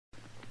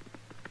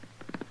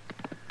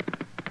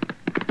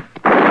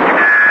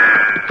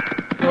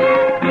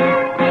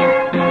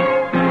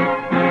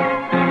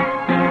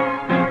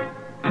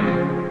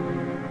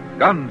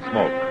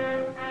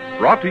Gunsmoke.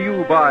 Brought to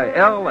you by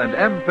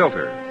L&M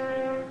Filters.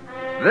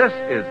 This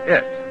is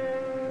it.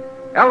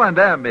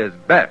 L&M is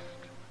best.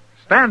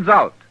 Stands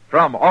out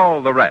from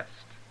all the rest.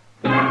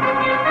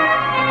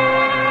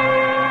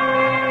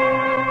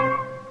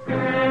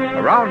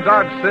 Around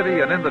Dodge City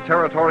and in the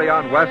territory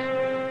on West,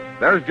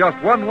 there's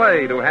just one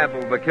way to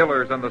handle the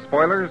killers and the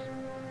spoilers,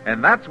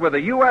 and that's with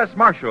a U.S.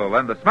 Marshal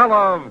and the smell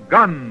of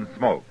gun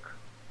smoke.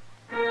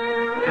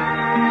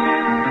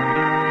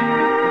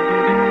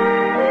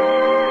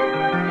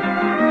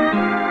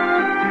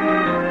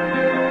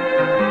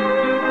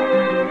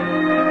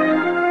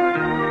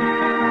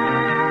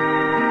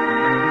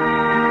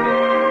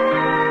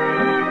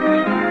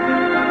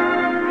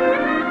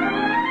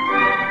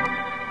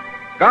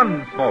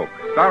 Gunsmoke,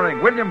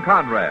 starring William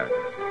Conrad.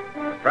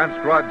 The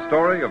transcribed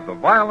story of the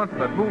violence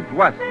that moved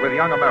west with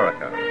young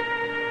America.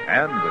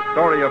 And the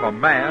story of a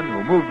man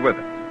who moved with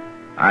it.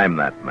 I'm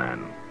that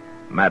man.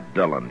 Matt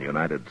Dillon,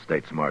 United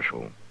States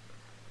Marshal.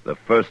 The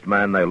first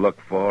man they look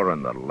for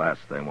and the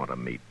last they want to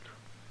meet.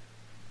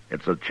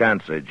 It's a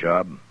chancy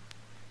job,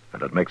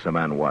 and it makes a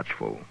man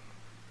watchful.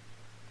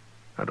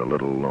 And a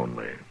little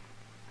lonely.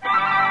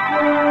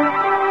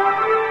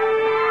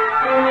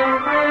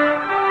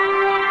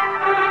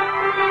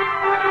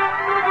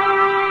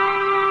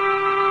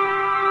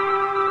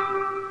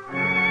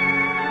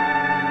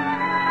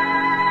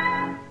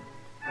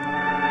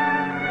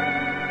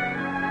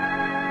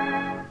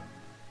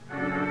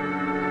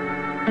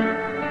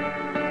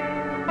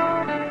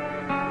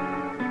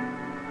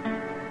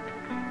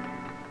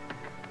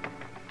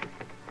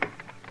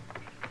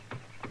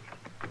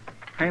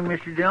 Hey,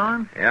 Mr.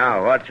 Dillon, Yeah,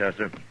 what,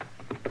 Chester?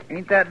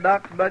 ain't that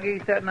Doc's buggy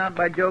sitting out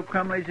by Joe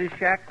Crumley's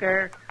shack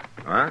there?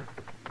 Huh?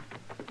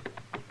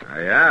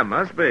 Yeah,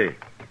 must be.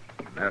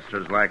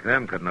 Nesters like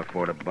them couldn't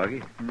afford a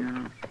buggy.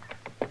 Yeah.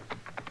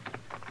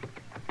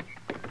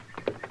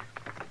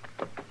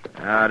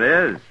 Yeah, it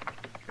is.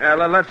 Yeah,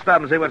 let's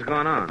stop and see what's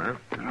going on, huh?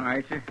 All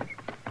right, sir.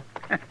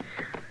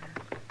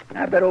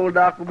 I bet old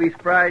Doc will be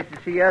surprised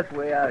to see us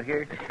way out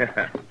here.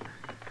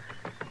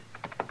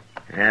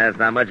 Yeah, it's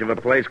not much of a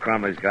place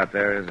Crumley's got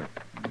there, is it?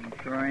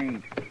 Sure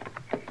ain't.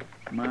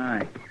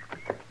 My.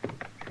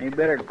 They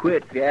better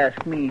quit if you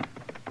ask me.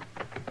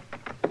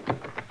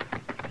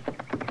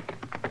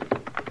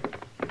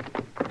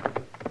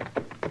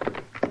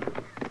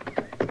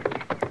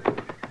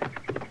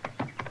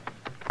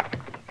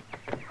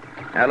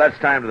 Now, let's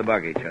tie him to the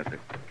buggy, Chester.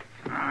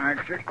 All right,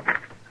 sir.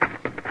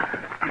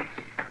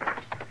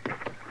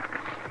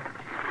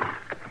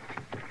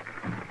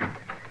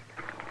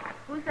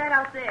 Who's that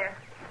out there?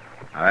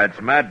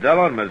 It's Matt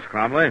Dillon, Miss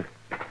Crumley.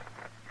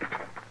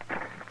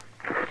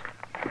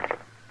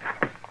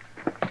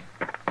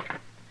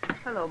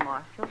 Hello,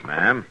 Marshal.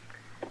 Ma'am.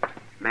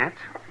 Matt?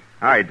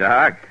 Hi,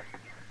 Doc.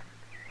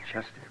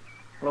 Chester?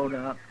 Hello,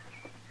 Doc.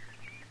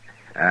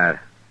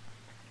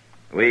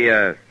 We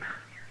were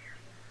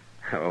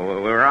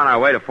on our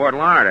way to Fort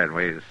Larned, and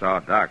we saw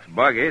Doc's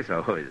buggy,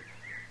 so we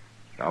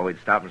thought we'd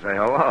stop and say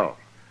hello.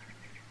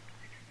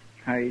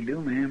 How you do,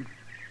 ma'am?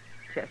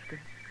 Chester.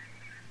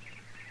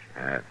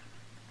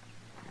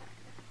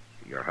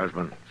 Your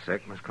husband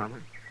sick, Miss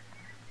Crumley?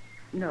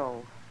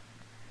 No.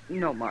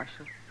 No,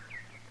 Marshal.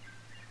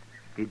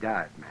 He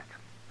died, Matt.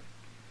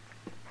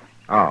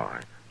 Oh,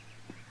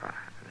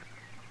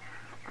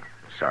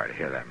 sorry to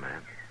hear that,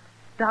 ma'am.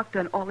 Doc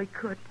done all he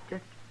could.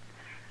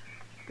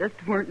 Just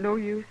weren't no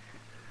use.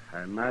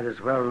 I might as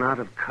well not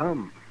have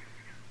come.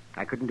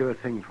 I couldn't do a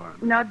thing for him.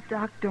 Now,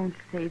 Doc, don't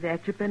say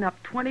that. You've been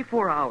up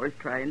 24 hours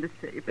trying to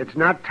save him. It's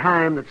not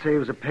time that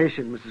saves a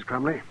patient, Mrs.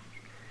 Crumley.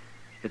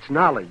 It's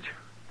knowledge.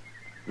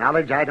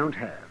 Knowledge I don't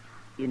have.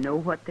 You know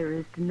what there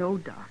is to know,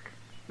 Doc.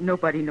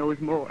 Nobody knows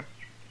more.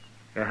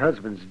 Your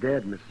husband's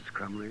dead, Mrs.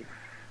 Crumley.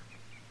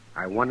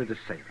 I wanted to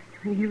save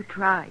him. You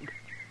tried.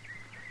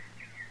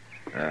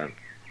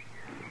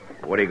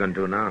 What are you going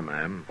to do now,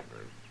 ma'am?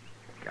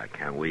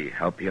 Can we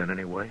help you in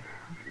any way?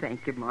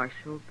 Thank you,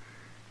 Marshal.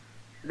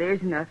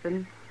 There's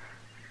nothing.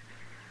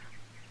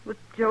 With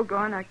Joe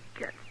gone, I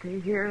can't stay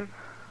here.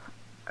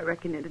 I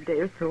reckon in a day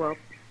or so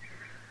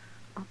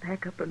I'll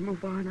pack up and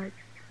move on.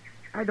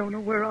 I don't know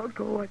where I'll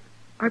go.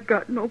 I've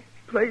got no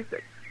place.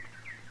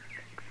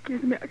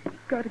 Excuse me,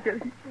 I've got to get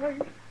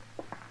inside.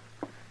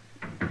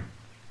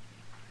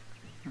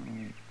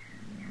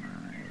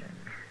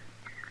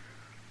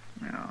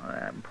 Oh,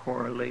 that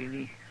poor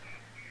lady.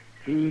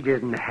 He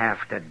didn't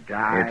have to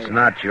die. It's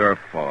not your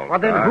fault. Well,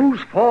 then Doc.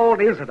 whose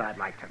fault is it, I'd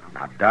like to know?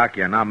 Now, Doc,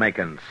 you're not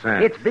making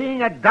sense. It's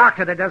being a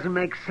doctor that doesn't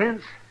make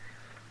sense.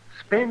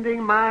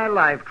 Spending my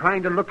life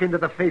trying to look into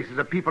the faces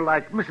of people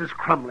like Mrs.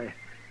 Crumley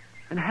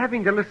and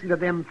having to listen to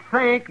them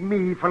thank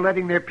me for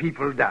letting their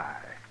people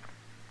die.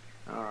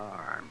 Oh,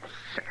 I'm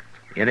sick.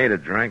 You need a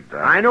drink,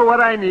 Doc. I know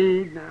what I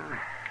need. Now,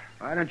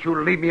 why don't you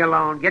leave me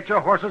alone? Get your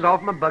horses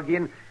off my buggy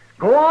and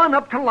go on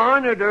up to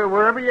Larned or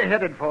wherever you're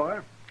headed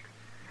for.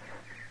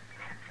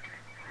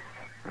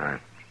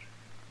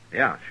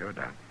 Yeah, sure,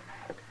 Doc.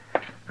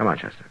 Come on,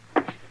 Chester.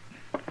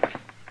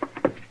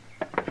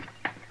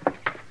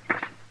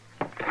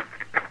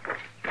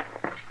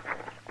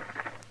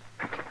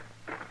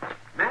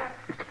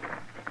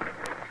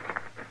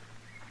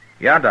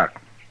 Yeah, Doc.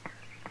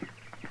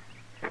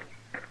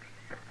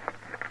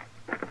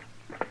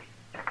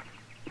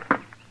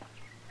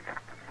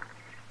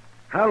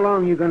 How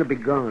long you going to be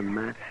gone,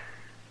 Matt?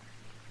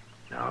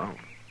 No.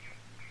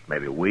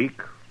 Maybe a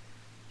week.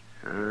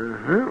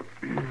 Uh-huh.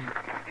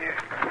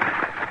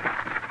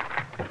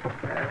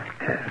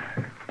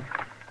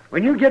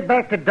 When you get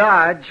back to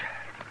Dodge,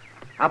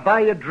 I'll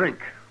buy you a drink.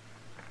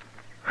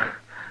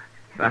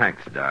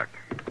 Thanks, Doc.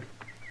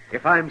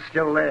 If I'm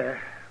still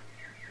there.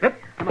 Yep,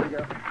 come on,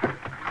 Joe.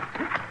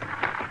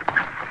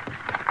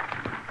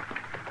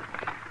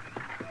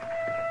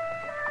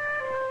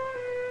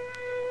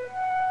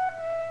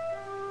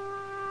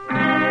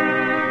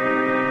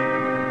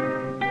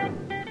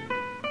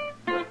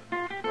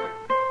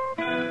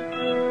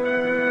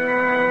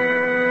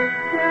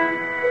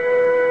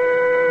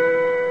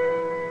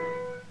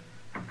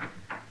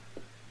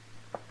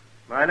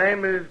 My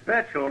name is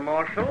Betchel,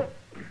 Marshal.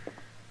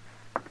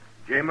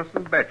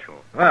 Jameson Betchel.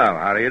 Well,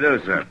 how do you do,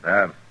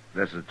 sir?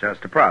 This is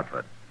Chester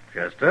Proudfoot.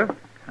 Chester?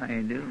 How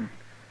you do?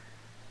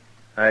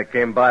 I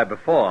came by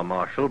before,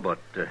 Marshal, but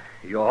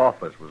your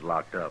office was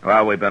locked up.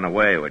 Well, we've been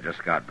away. We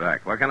just got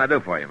back. What can I do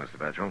for you, Mr.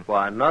 Betchel?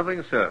 Why,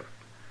 nothing, sir.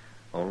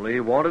 Only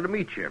wanted to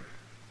meet you.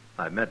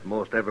 I've met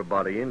most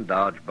everybody in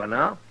Dodge by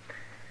now.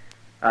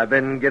 I've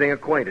been getting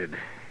acquainted.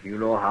 You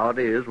know how it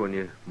is when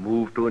you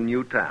move to a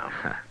new town.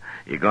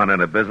 You going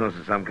into business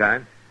of some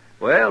kind?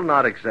 Well,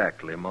 not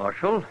exactly,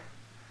 Marshal.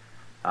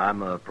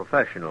 I'm a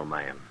professional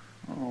man.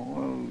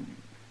 Oh,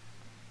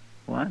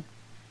 what?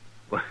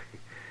 Well,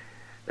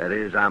 that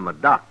is, I'm a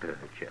doctor,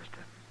 Chester.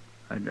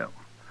 I know.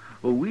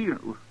 Well,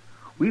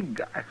 we've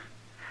got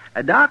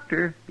a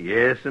doctor.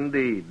 Yes,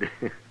 indeed.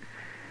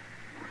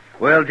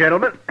 Well,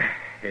 gentlemen,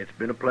 it's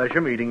been a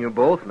pleasure meeting you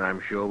both, and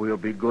I'm sure we'll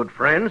be good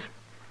friends.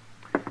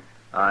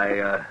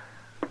 I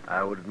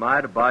would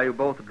admire to buy you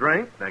both a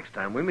drink next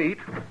time we meet.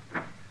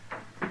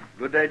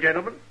 Good day,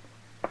 gentlemen.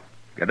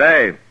 Good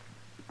day,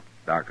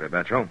 Dr.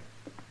 Betchel.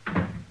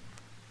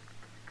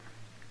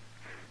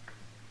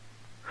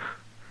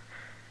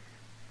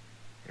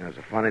 It's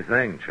a funny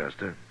thing,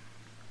 Chester.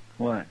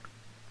 What?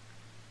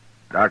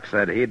 Doc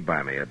said he'd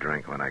buy me a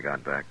drink when I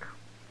got back.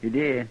 You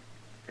did?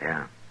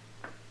 Yeah.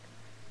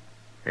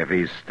 If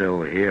he's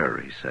still here,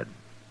 he said.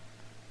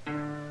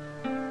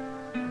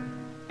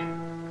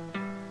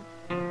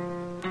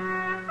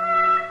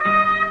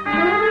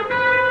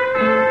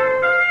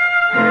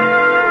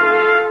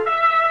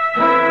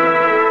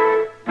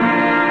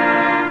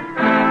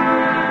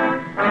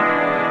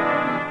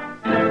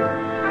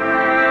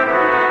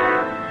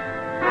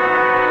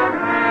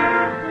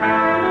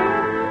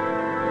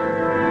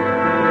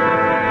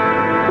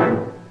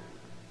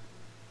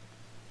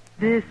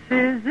 This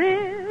is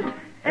it,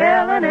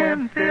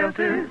 L&M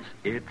Filters.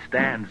 It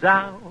stands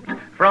out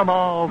from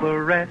all the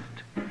rest.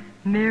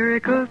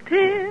 Miracle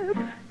tip,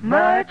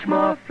 much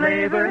more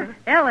flavor.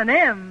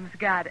 L&M's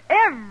got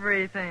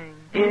everything.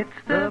 It's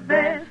the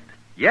best.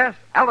 Yes,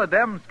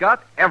 L&M's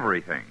got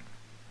everything.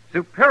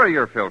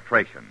 Superior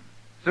filtration,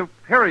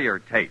 superior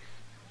taste.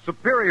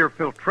 Superior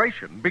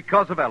filtration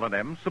because of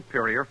L&M's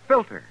superior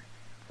filter.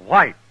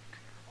 White,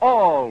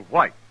 all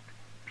white,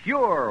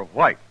 pure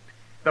white.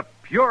 The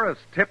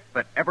purest tip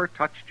that ever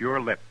touched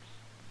your lips.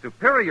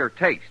 Superior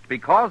taste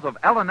because of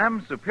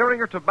L&M's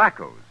superior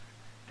tobaccos.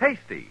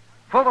 Tasty,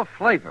 full of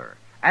flavor,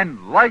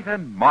 and light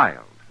and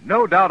mild.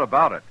 No doubt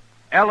about it.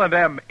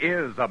 L&M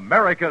is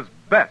America's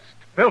best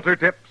filter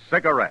tip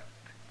cigarette.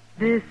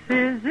 This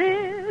is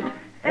it,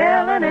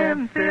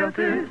 L&M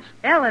Filters.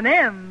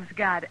 L&M's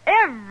got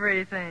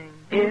everything.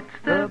 It's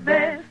the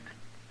best.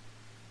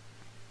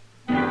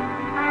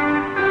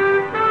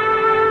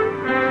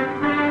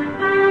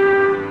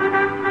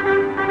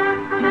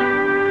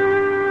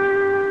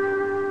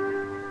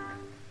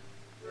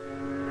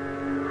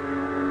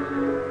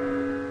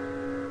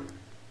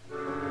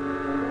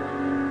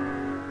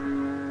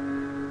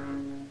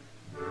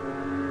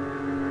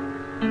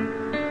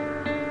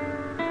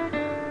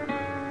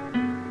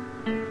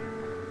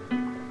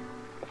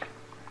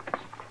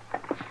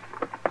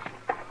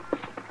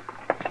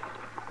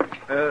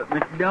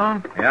 Mr.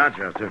 Dillon, Yeah,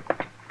 Chester.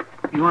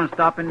 you want to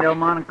stop in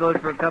Delmonico's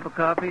for a cup of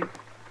coffee?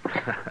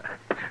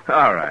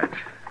 All right.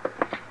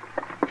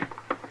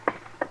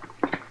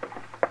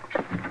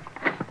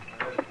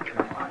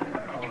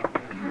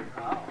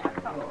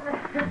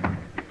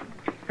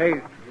 Hey,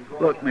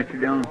 look, Mr.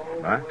 Dillon,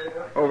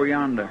 What? over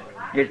yonder.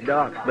 It's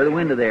Doc, by the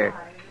window there.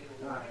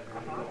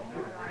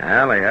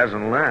 Well, he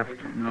hasn't left.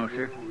 No,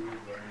 sir.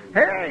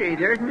 Hey,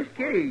 there's Miss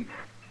Kitty.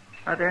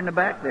 Out there in the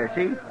back there,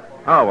 see?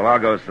 Oh, well, I'll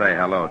go say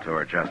hello to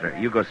her, Chester.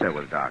 You go sit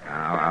with Doc.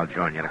 I'll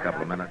join you in a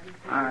couple of minutes.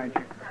 All right,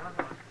 sir.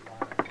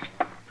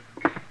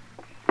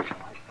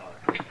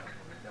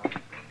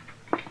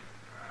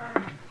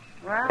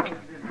 Well,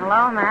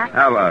 hello, Matt.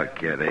 Hello,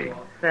 Kitty.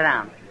 Sit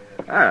down.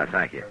 Ah,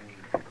 thank you.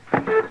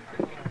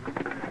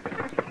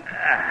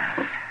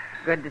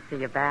 Good to see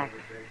you back.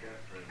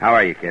 How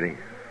are you, Kitty?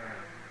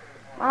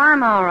 Well,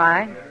 I'm all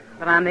right,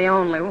 but I'm the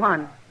only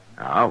one.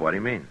 Oh, what do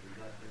you mean?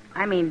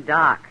 I mean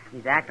Doc.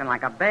 He's acting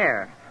like a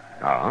bear.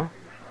 Oh?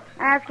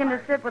 I asked him to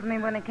sit with me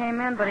when he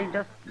came in, but he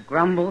just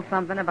grumbled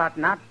something about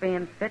not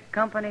being fit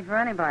company for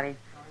anybody.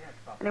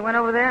 And he went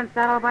over there and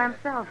sat all by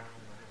himself.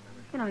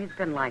 You know, he's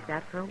been like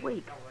that for a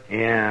week.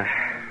 Yeah.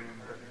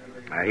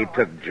 He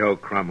took Joe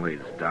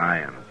Crumley's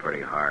dying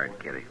pretty hard,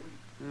 Kitty.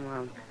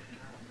 Well,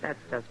 that's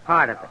just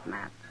part of it,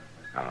 Matt.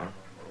 Oh?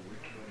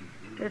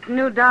 This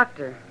new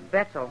doctor,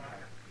 Betzel.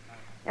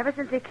 Ever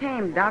since he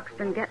came, Doc's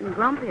been getting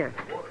grumpier.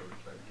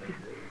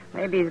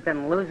 Maybe he's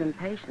been losing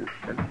patience.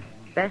 It's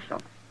special.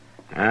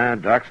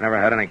 Doc's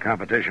never had any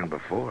competition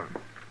before.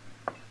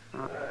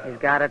 Well, he's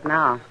got it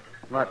now.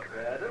 Look.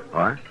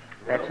 What?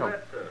 Betzel.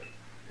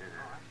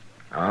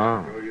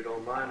 Oh.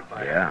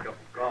 Yeah.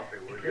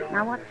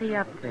 Now, what's he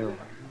up to?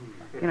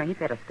 You know, he'd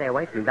better stay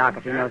away from Doc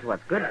if he knows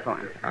what's good for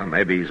him. Well,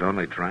 maybe he's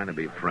only trying to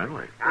be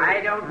friendly.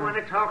 I don't want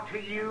to talk to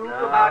you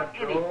about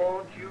anything.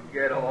 Don't you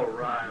get all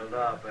riled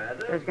up,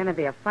 Adams. There's going to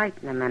be a fight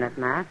in a minute,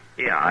 Matt.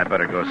 Yeah, I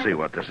better go see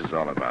what this is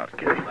all about,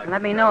 Kitty.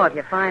 Let me know if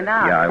you find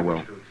out. Yeah, I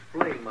will. To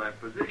explain my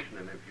position,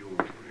 and if you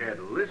care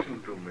to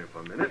listen to me for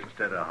a minute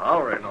instead of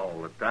hollering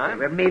all the time.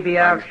 Well, maybe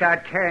I'll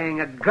start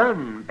carrying a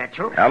gun,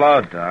 Betchel.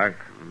 Hello, Doc.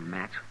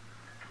 Matt.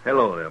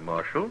 Hello there,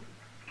 Marshal.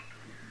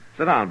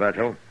 Sit down,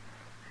 Betchel.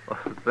 Well,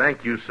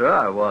 thank you, sir.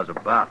 I was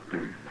about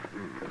to.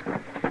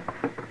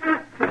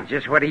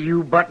 Just what are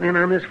you buttoning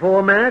on this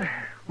for, Matt?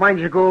 Why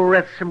don't you go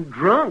arrest some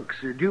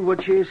drunks or do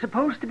what you're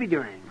supposed to be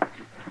doing?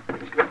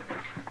 It's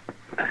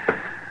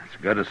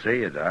good to see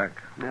you, Doc.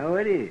 No,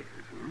 it is.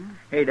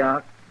 Hey,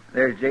 Doc.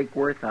 There's Jake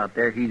Worth out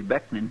there. He's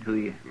beckoning to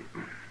you.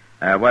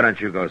 Why don't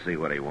you go see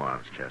what he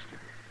wants, Chester?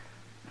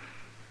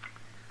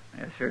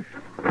 Yes, sir.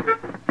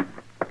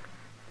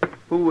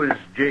 Who is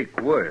Jake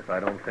Worth? I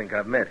don't think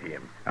I've met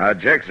him.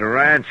 Jake's a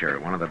rancher,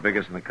 one of the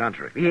biggest in the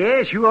country.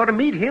 Yes, you ought to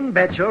meet him,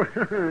 Betchel.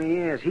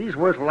 Yes, he's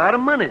worth a lot of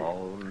money.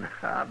 Oh,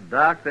 now,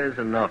 Doc, there's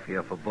enough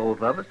here for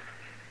both of us.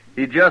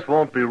 He just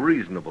won't be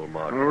reasonable,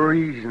 Marshal.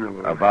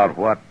 Reasonable. About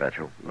what,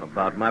 Betchel?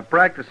 About my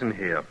practicing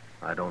here.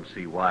 I don't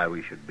see why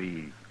we should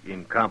be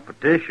in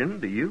competition,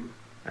 do you?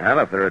 Well,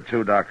 if there are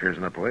two doctors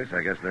in the place,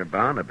 I guess they're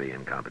bound to be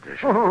in competition.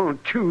 Oh,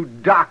 two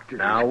doctors.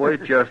 Now,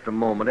 wait just a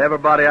moment.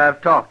 Everybody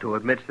I've talked to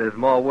admits there's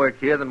more work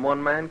here than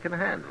one man can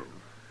handle.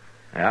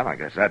 Well, I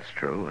guess that's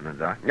true, isn't it,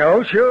 Doc?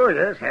 Oh, sure,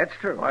 yes, that's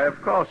true. Why, of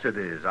course it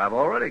is. I've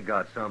already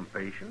got some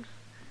patients.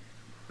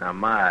 Now,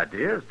 my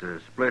idea is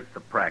to split the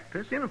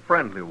practice in a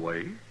friendly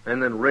way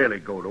and then really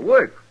go to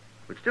work.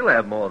 We'd still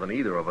have more than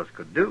either of us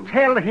could do.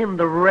 Tell him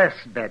the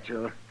rest,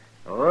 Betchel.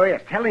 Oh,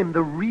 yes, tell him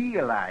the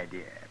real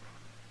idea.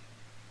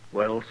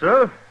 Well,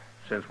 sir,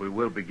 since we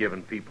will be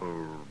giving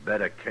people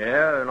better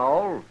care and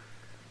all,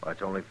 well,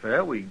 it's only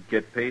fair we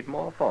get paid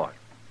more for it.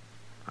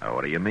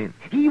 What do you mean?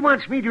 He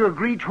wants me to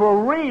agree to a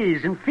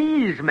raise in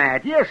fees,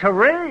 Matt. Yes, a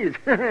raise.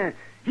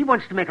 He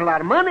wants to make a lot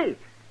of money.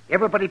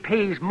 Everybody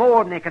pays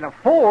more than they can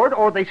afford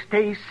or they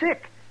stay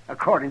sick,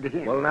 according to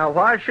him. Well, now,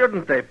 why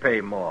shouldn't they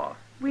pay more?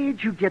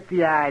 Where'd you get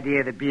the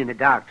idea that being a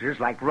doctor is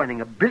like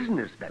running a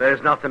business, Betchel?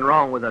 There's nothing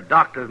wrong with a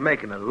doctor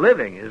making a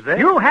living, is there?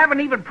 You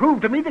haven't even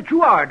proved to me that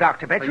you are,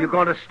 Dr. Betchel. Are you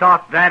going to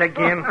start that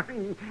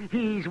again?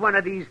 He's one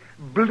of these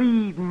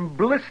bleeding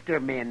blister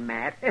men,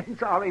 Matt.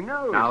 That's all he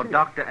knows. Now,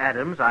 Dr.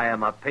 Adams, I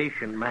am a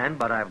patient man,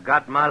 but I've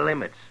got my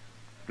limits.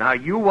 Now,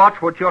 you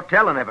watch what you're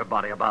telling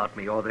everybody about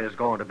me, or there's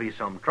going to be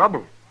some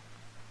trouble.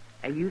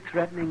 Are you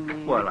threatening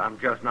me? Well, I'm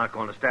just not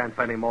going to stand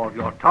for any more of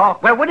your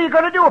talk. Well, what are you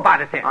going to do about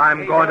it, then?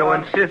 I'm going to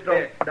insist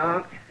on...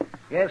 Doc.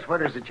 Yes,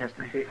 what is it,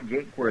 Chester?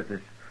 Jake Worth has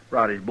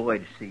brought his boy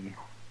to see you.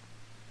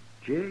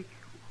 Jake?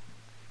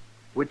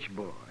 Which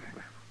boy?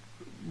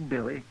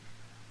 Billy.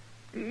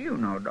 You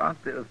know, Doc,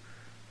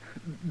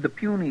 the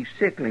puny,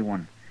 sickly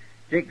one.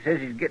 Jake says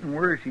he's getting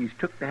worse. He's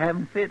took to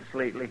having fits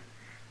lately.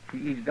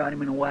 He's got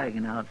him in a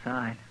wagon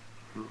outside.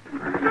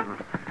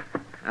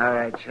 All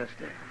right,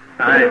 Chester.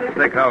 I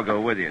think I'll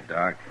go with you,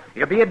 Doc.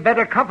 You'll be in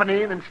better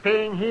company than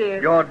staying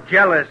here. You're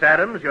jealous,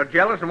 Adams. You're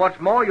jealous, and what's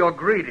more, you're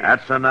greedy.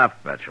 That's enough,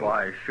 Betchel.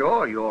 Why,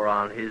 sure, you're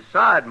on his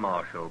side,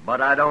 Marshal. But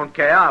I don't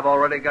care. I've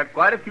already got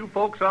quite a few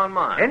folks on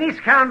mine. Any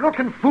scoundrel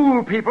can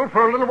fool people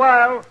for a little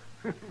while.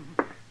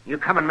 You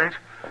coming, Matt?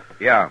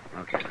 Yeah,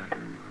 okay.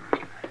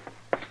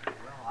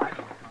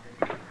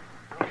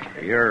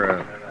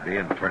 You're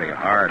being pretty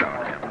hard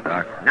on him,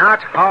 Doc.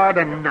 Not hard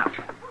enough.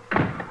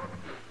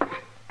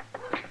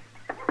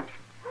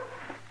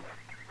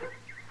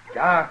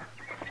 Doc,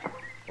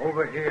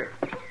 over here.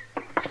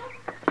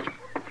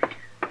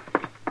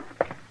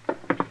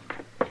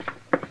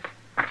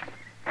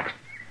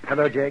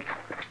 Hello, Jake.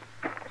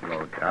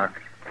 Hello, Doc.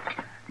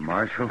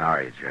 Marshal? How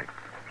are you, Jake?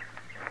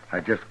 I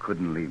just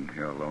couldn't leave him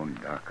here alone,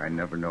 Doc. I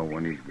never know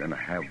when he's going to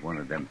have one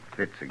of them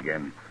fits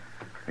again.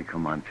 They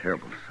come on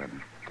terrible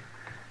sudden.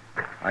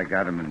 I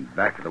got him in the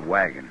back of the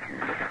wagon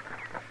here.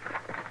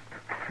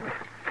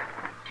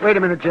 Wait a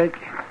minute, Jake.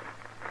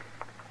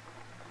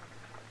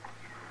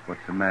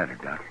 What's the matter,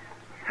 Doc?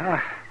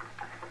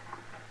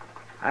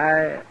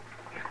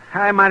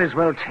 I might as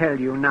well tell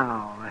you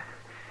now.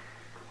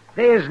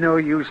 There's no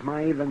use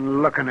my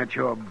even looking at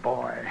your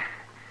boy.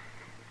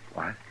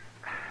 What?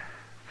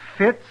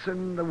 Fits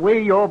and the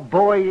way your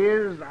boy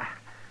is,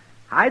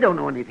 I don't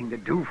know anything to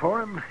do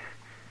for him.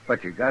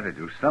 But you got to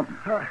do something.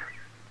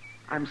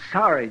 I'm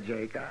sorry,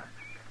 Jake.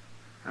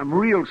 I'm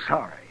real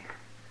sorry.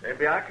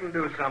 Maybe I can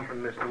do something,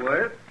 Mr.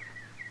 Worth.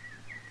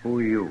 Who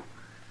are you?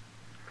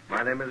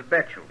 My name is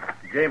Betchel,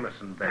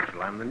 Jameson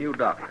Betchel. I'm the new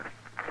doctor.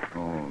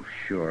 Oh,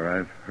 sure.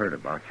 I've heard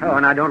about you. Oh,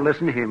 now don't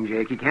listen to him,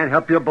 Jake. He can't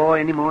help your boy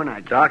any more than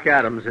I can. Doc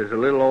Adams is a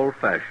little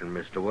old-fashioned,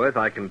 Mr. Worth.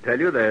 I can tell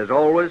you there's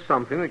always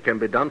something that can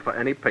be done for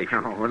any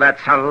patient. Oh, well,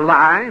 that's a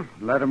lie.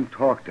 Let him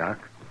talk, Doc.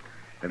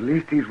 At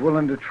least he's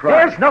willing to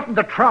try. There's nothing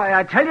to try.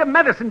 I tell you,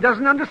 medicine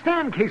doesn't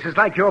understand cases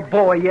like your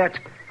boy yet.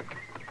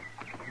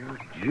 You're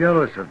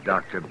jealous of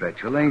Dr.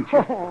 Betchel, ain't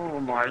you? Oh,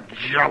 my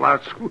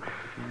jealous.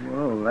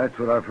 Well, that's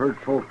what I've heard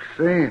folks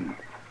saying.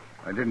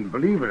 I didn't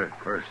believe it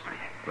at first,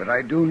 but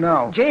I do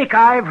now. Jake,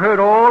 I've heard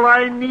all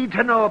I need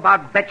to know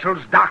about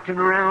Betchel's doctoring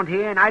around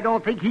here, and I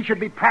don't think he should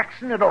be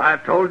practicing at all.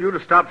 I've told you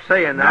to stop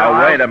saying that.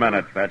 Now, wait a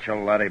minute,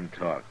 Betchel. Let him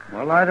talk.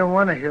 Well, I don't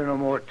want to hear no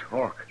more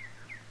talk.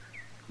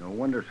 No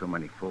wonder so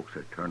many folks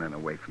are turning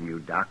away from you,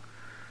 Doc.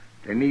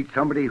 They need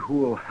somebody who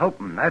will help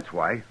them, that's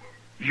why.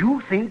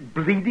 You think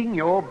bleeding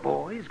your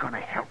boy is going to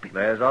help him?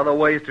 There's other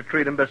ways to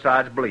treat him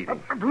besides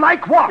bleeding.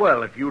 Like what?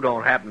 Well, if you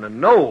don't happen to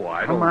know,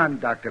 I don't... Come on,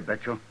 Dr.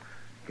 Betchel.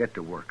 Get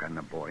to work on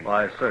the boy.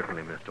 Why,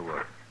 certainly, Mr.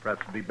 Worth.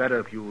 Perhaps it'd be better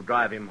if you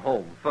drive him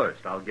home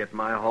first. I'll get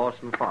my horse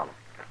and follow.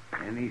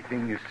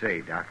 Anything you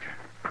say, Doctor.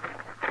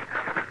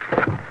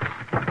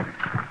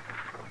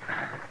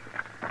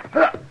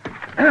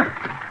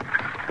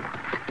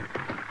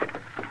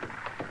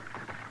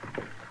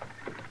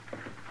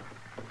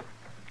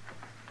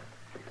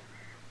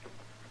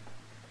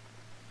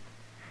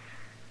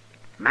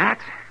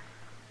 Matt?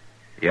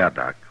 Yeah,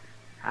 Doc.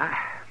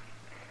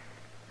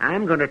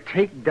 I'm going to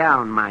take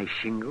down my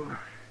shingle,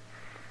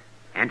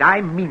 and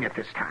I mean it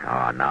this time.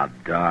 Oh, now,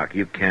 Doc,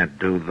 you can't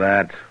do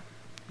that.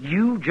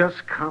 You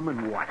just come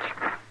and watch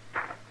me.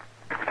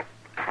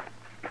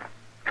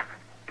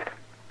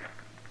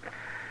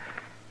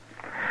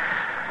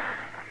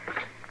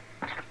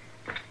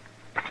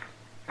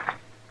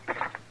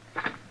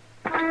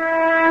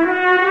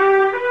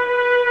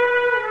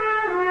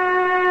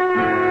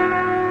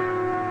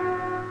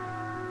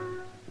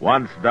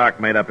 Once Doc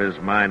made up his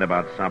mind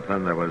about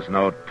something, there was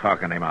no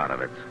talking him out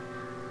of it.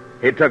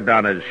 He took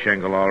down his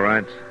shingle, all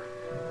right,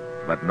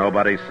 but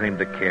nobody seemed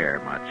to care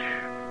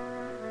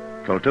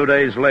much. Till 2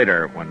 days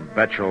later, when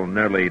Betchel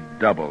nearly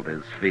doubled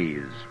his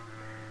fees.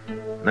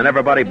 Then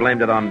everybody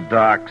blamed it on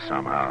Doc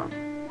somehow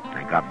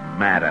and got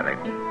mad at him.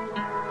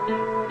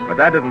 But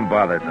that didn't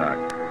bother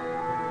Doc.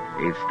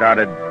 He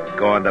started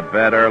going to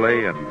bed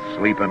early and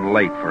sleeping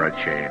late for a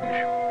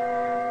change.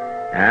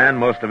 And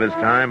most of his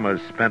time was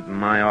spent in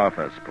my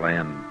office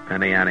playing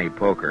penny ante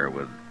poker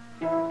with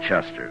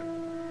Chester.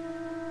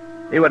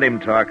 He wouldn't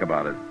even talk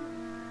about it.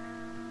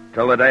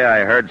 Till the day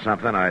I heard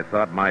something I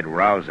thought might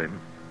rouse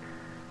him.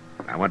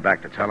 I went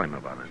back to tell him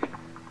about it.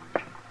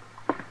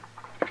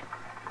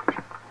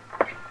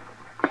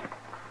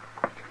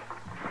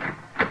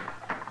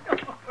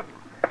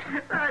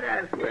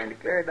 I swear and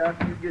declare,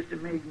 Doctor, you just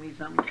amaze me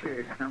something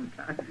serious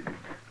sometimes.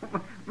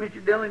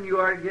 Mr. Dillon, you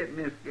are getting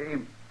this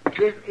game.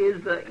 This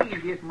is the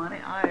easiest money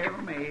I ever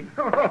made.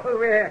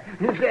 Oh, yeah.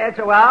 That's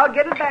well, I'll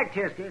get it back,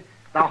 Chester.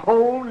 The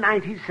whole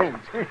 90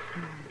 cents.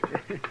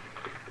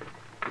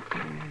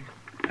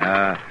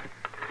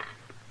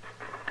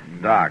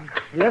 Doc.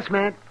 Yes,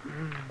 Matt?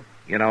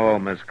 You know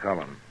Miss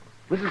Cullen.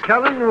 Mrs.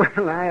 Cullen?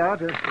 Well, I ought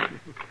to.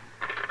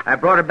 I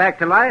brought her back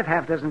to life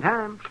half a dozen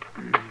times.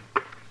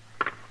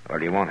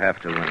 Well, you won't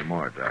have to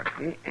anymore, Doc.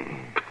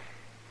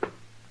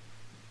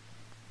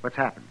 What's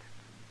happened?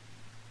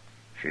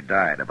 She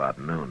died about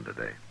noon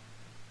today.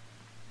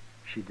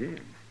 She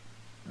did.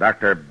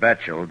 Dr.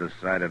 Betchel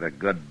decided a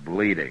good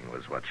bleeding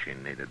was what she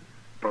needed.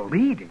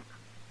 Bleeding?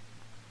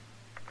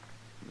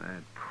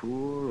 That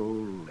poor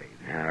old lady.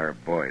 Yeah, her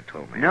boy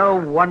told me. No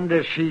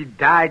wonder she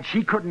died.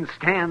 She couldn't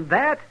stand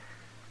that.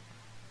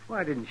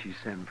 Why didn't she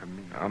send for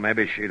me? Well,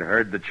 maybe she'd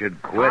heard that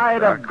you'd quit, I'd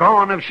Doc. have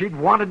gone if she'd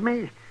wanted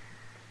me.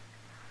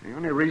 The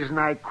only reason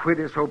I quit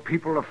is so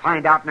people will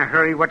find out in a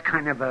hurry what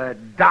kind of a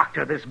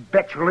doctor this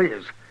Betchel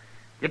is.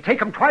 It'd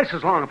take him twice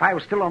as long if I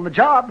was still on the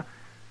job.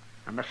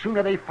 And the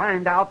sooner they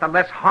find out, the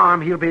less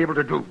harm he'll be able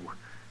to do.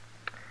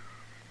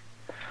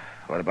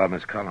 What about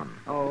Miss Cullen?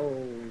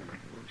 Oh,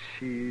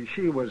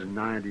 she was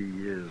 90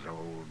 years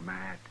old,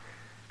 Matt.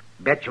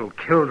 Betchel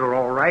killed her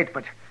all right,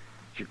 but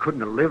she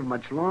couldn't have lived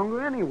much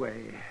longer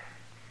anyway.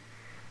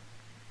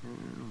 Well,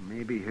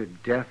 maybe her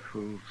death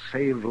will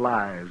save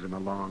lives in the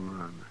long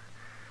run.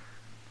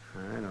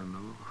 I don't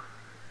know.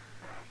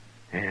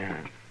 Yeah,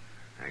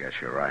 I guess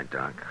you're right,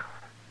 Doc.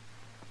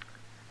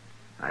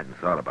 I hadn't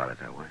thought about it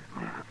that way.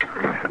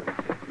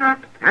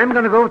 I'm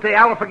going to go to the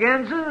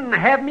Alfaganza and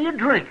have me a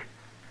drink.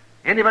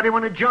 Anybody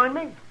want to join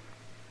me?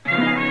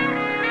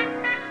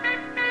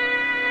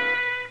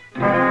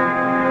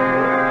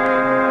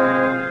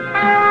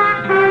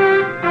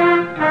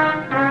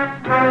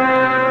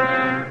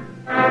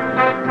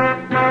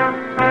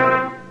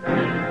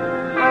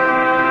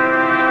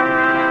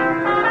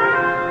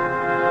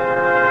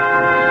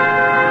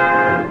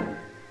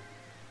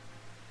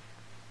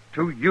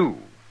 you,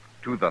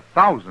 to the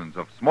thousands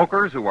of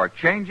smokers who are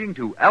changing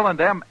to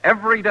L&M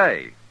every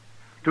day,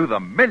 to the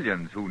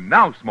millions who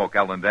now smoke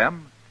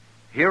L&M,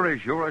 here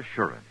is your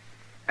assurance.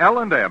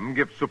 L&M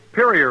gives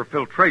superior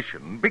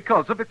filtration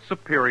because of its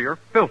superior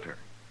filter.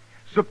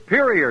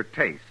 Superior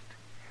taste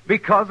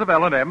because of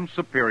L&M's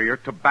superior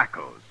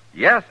tobaccos.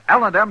 Yes,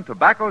 L&M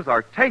tobaccos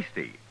are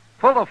tasty,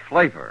 full of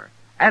flavor,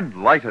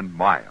 and light and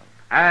mild.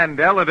 And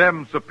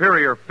L&M's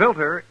superior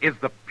filter is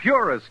the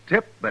purest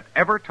tip that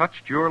ever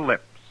touched your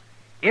lips.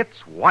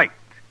 It's white,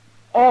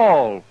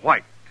 all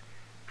white.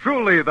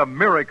 Truly the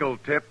miracle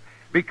tip,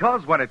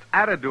 because when it's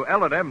added to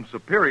L&M's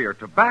superior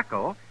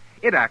tobacco,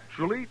 it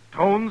actually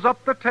tones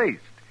up the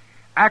taste,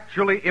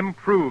 actually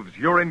improves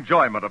your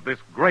enjoyment of this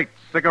great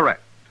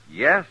cigarette.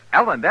 Yes,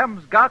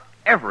 L&M's got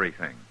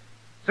everything.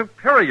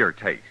 Superior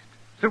taste,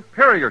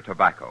 superior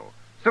tobacco,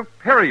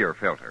 superior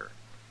filter.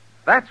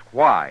 That's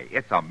why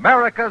it's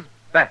America's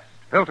best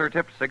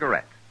filter-tip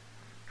cigarette.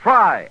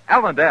 Try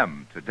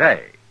L&M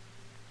today.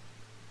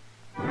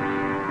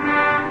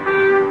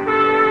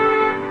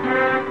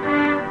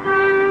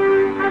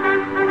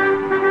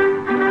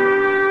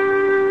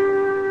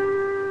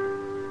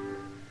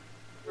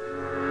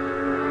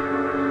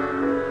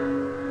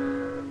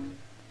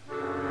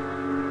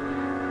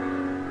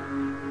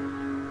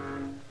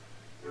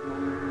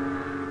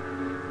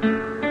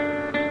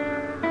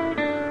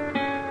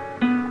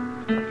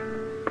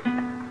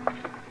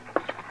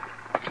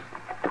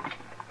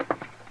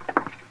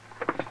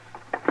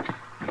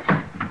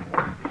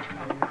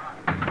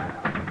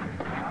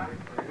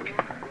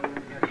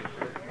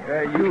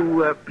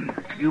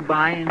 You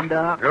buying,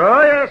 Doc?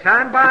 Oh, yes,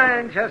 I'm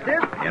buying, Chester.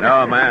 You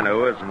know, a man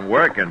who isn't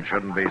working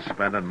shouldn't be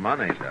spending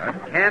money,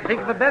 Doc. Can't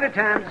think of a better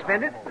time to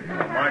spend it.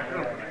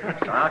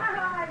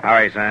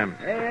 Howdy, Sam.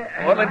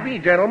 What'll it be,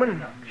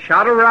 gentlemen?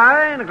 Shot of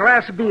rye and a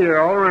glass of beer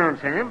all around,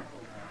 Sam.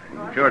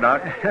 Sure,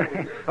 Doc.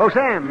 Oh,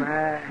 Sam,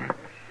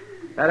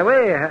 by the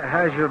way,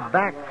 how's your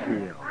back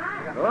feel?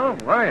 Oh,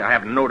 why, I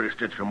haven't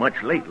noticed it so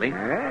much lately.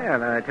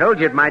 Well, I told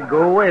you it might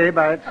go away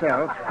by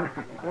itself.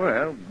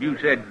 Well, you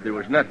said there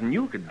was nothing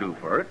you could do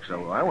for it,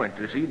 so I went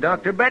to see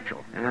Dr.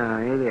 Betchel.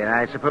 Oh, yeah,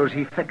 I suppose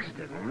he fixed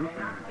it.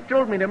 He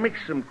told me to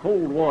mix some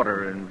cold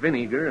water and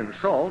vinegar and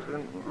salt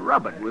and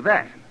rub it with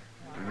that.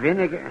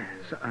 Vinegar?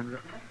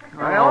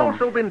 I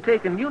also been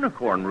taking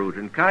unicorn root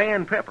and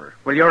cayenne pepper.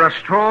 Well, you're a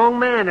strong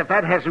man if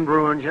that hasn't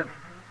ruined you.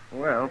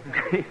 Well,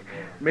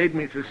 made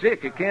me so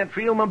sick I can't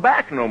feel my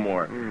back no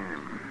more.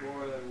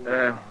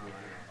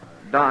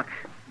 Doc,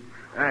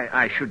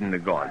 I shouldn't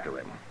have gone to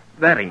him.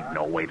 That ain't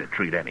no way to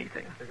treat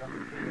anything.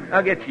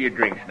 I'll get you your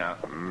drinks now.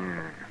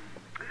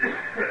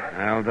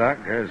 Well, Doc,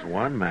 there's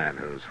one man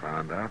who's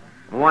found out.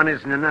 One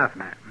isn't enough,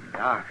 man.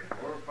 Doc,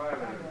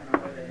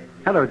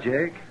 Hello,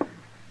 Jake.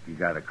 you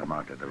got to come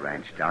out to the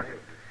ranch, Doc.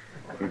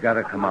 You got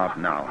to come out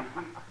now.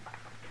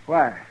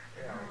 Why?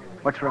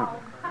 What's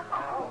wrong?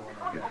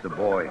 It's the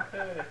boy,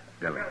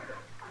 Billy.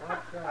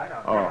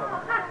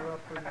 Oh.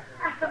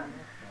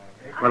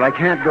 Well, I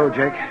can't go,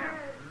 Jake.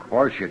 Of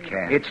course you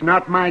can. It's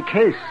not my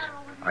case.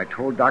 I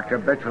told Dr.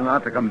 Betchel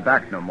not to come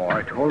back no more.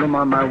 I told him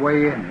on my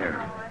way in here.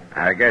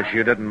 I guess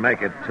you didn't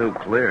make it too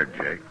clear,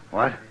 Jake.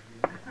 What?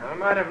 I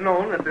might have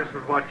known that this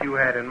was what you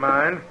had in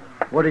mind.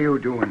 What are you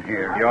doing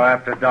here? You're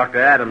after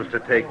Dr. Adams to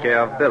take care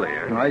of Billy.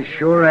 I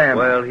sure am.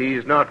 Well,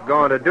 he's not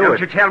going to do Don't it.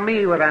 you tell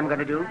me what I'm going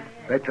to do.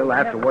 Betchel,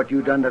 after what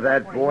you done to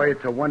that boy,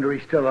 it's a wonder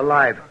he's still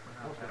alive.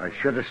 I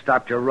should have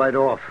stopped you right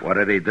off. What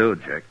did he do,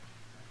 Jake?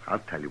 I'll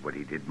tell you what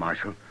he did,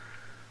 Marshal.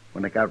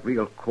 When it got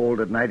real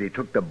cold at night, he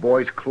took the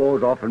boy's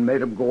clothes off and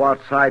made him go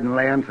outside and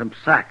lay on some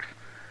sacks.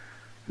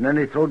 And then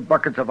he throwed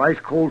buckets of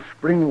ice-cold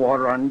spring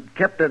water on and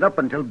kept it up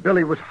until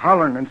Billy was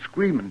hollering and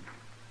screaming.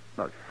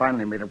 Well, it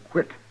finally made him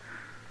quit.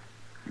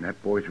 And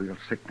that boy's real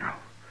sick now.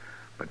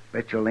 But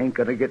Betchel ain't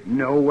going to get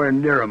nowhere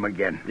near him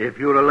again. If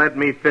you'd have let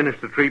me finish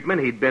the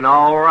treatment, he'd been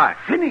all right.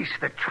 Finish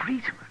the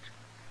treatment?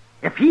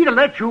 If he'd have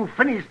let you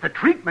finish the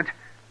treatment,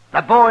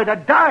 the boy'd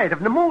have died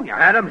of pneumonia.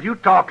 Adams, you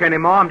talk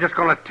anymore, I'm just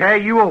going to tear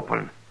you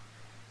open.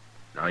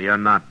 No, you're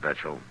not,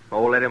 Betchel.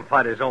 Oh, let him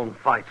fight his own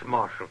fights,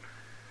 Marshal.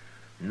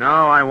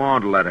 No, I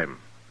won't let him.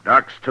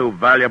 Doc's too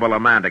valuable a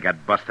man to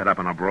get busted up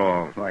in a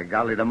brawl. By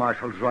golly, the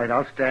Marshal's right.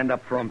 I'll stand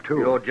up for him, too.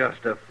 You're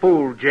just a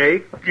fool,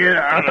 Jake. Get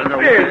out of the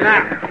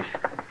way.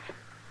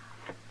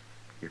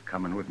 You're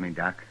coming with me,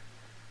 Doc?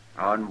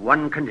 On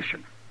one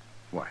condition.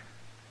 What?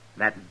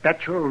 That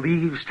Betchel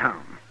leaves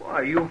town.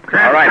 Why, you can't...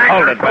 All right,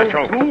 hold it,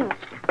 Betchel.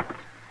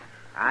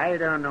 I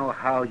don't know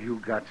how you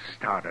got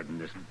started in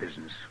this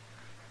business.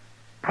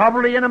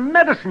 Probably in a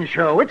medicine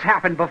show. It's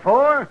happened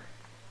before.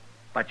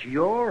 But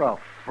you're a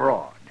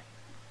fraud.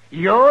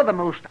 You're the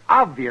most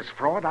obvious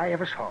fraud I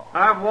ever saw.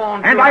 I've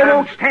warned And you, I Adams.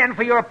 won't stand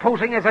for your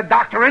posing as a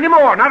doctor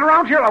anymore. Not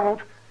around here, I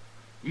won't.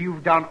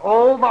 You've done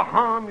all the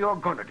harm you're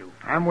going to do.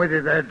 I'm with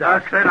you there,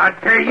 Doc. I said I'd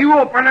tear you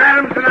open,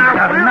 Adams, and I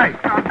Got a will.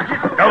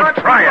 knife. Don't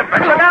try it,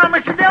 Betchel. Down,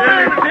 Mr.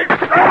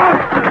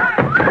 Dillon.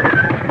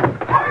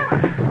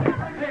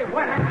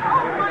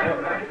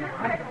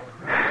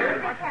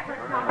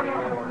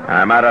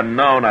 I might have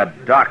known a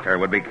doctor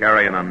would be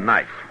carrying a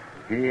knife.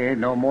 He ain't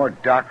no more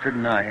doctor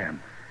than I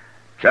am.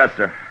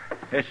 Chester,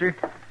 Yes, sir?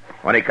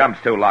 when he comes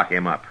to, lock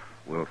him up.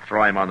 We'll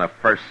throw him on the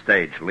first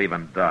stage,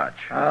 leaving Dodge.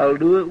 I'll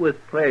do it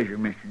with pleasure,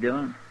 Mr.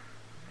 Dillon.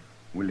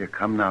 Will you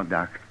come now,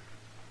 Doc?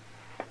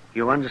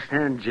 You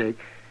understand, Jake?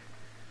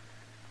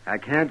 I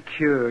can't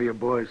cure your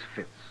boy's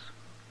fits.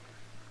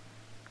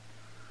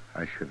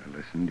 I should have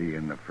listened to you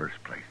in the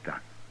first place,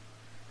 Doc.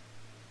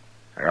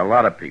 There are a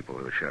lot of people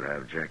who should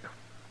have, Jake.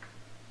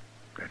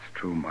 That's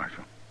true,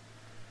 Marshal.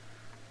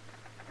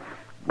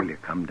 Will you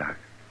come, Doc?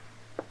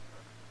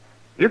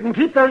 You can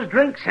keep those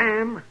drinks,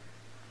 Sam.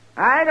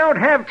 I don't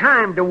have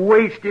time to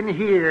waste in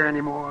here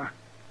anymore.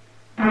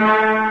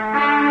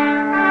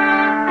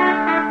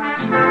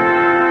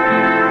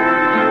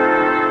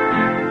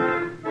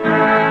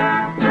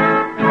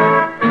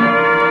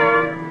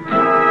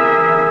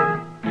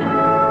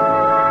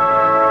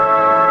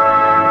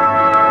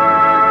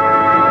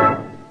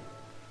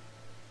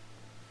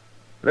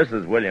 This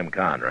is William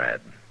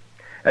Conrad.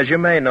 As you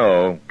may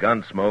know,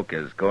 Gunsmoke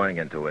is going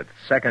into its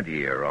second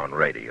year on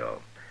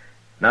radio.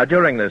 Now,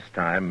 during this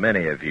time,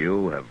 many of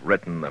you have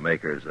written the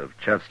makers of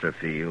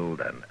Chesterfield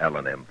and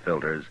L&M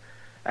filters,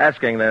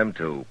 asking them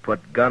to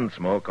put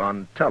Gunsmoke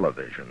on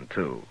television,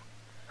 too.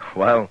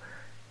 Well,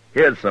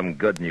 here's some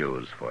good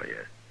news for you.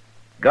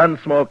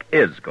 Gunsmoke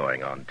is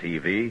going on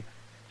TV,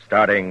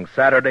 starting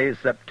Saturday,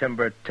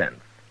 September 10th,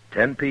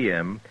 10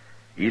 p.m.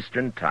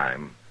 Eastern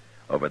Time,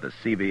 over the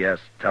CBS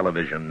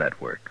television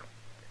network.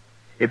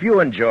 If you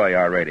enjoy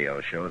our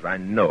radio shows, I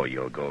know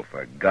you'll go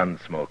for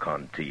Gunsmoke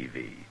on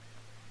TV.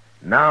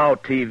 Now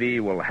TV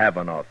will have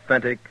an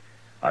authentic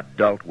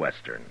adult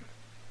Western,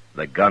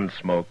 the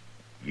Gunsmoke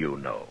you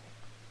know.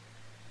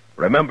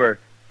 Remember,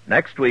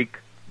 next week,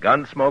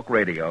 Gunsmoke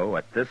Radio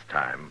at this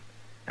time,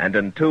 and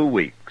in 2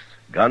 weeks,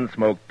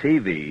 Gunsmoke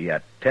TV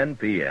at 10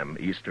 p.m.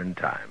 Eastern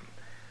Time.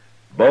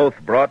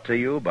 Both brought to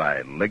you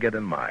by Liggett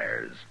 &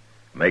 Myers,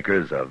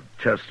 makers of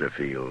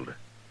Chesterfield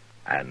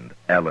and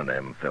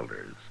L&M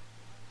filters.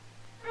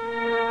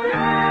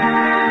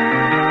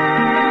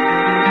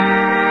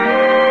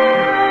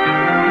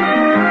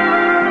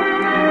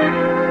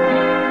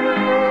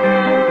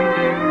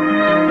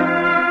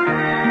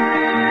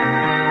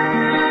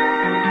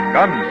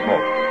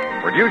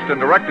 Gunsmoke, produced and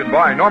directed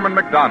by Norman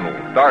McDonald,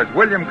 stars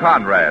William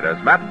Conrad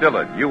as Matt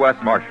Dillon, U.S.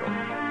 Marshal.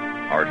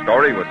 Our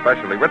story was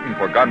specially written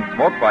for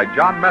Gunsmoke by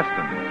John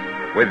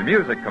Meston, with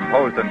music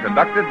composed and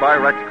conducted by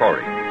Rex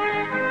Corey.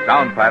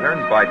 Sound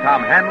patterns by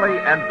Tom Hanley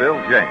and Bill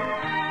James.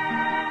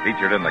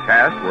 Featured in the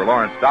cast were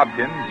Lawrence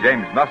Dobkin,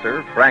 James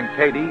Nusser, Frank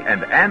Cady,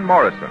 and Ann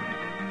Morrison.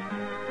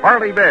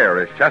 Harley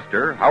Bear is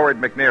Chester, Howard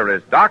McNear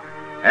is Doc,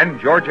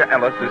 and Georgia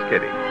Ellis is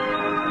Kitty.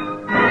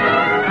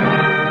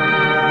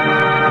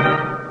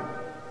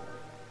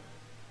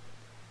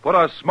 Put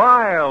a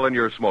smile in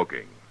your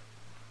smoking.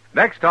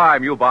 Next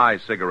time you buy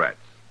cigarettes,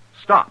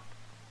 stop.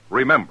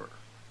 Remember,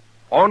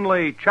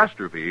 only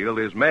Chesterfield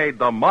is made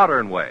the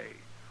modern way,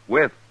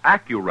 with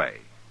Accuray.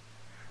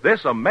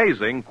 This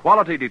amazing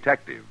quality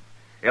detective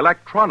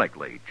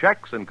electronically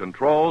checks and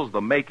controls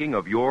the making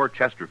of your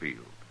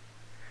Chesterfield,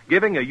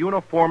 giving a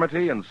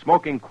uniformity and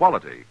smoking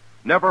quality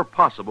never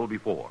possible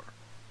before.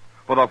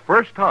 For the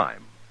first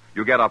time,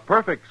 you get a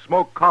perfect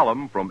smoke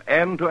column from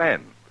end to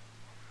end.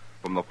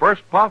 From the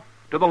first puff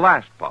to the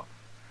last puff,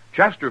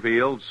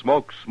 Chesterfield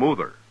smokes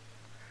smoother.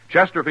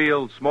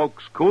 Chesterfield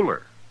smokes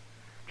cooler.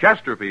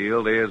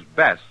 Chesterfield is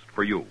best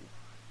for you.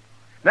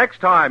 Next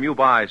time you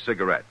buy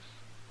cigarettes,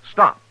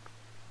 stop.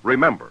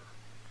 Remember,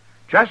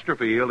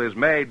 Chesterfield is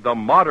made the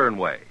modern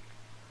way,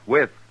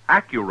 with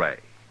Accuray.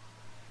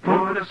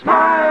 Put a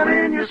smile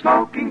in your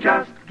smoking,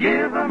 just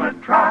give 'em a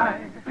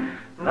try.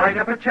 Light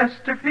up a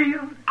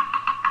Chesterfield,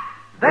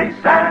 they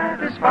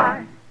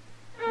satisfy.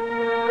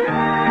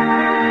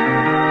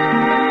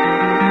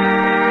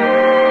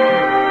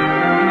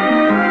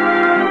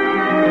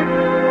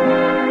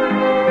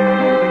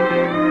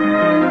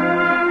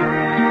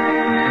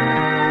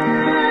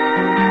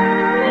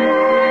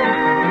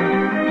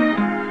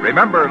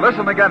 Remember,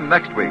 listen again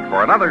next week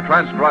for another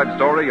transcribed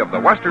story of the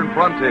Western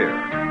frontier.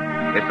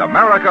 It's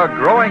America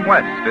growing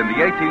west in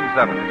the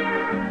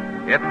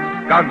 1870s. It's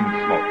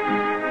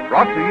Gunsmoke,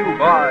 brought to you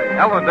by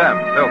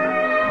L&M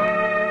Filters.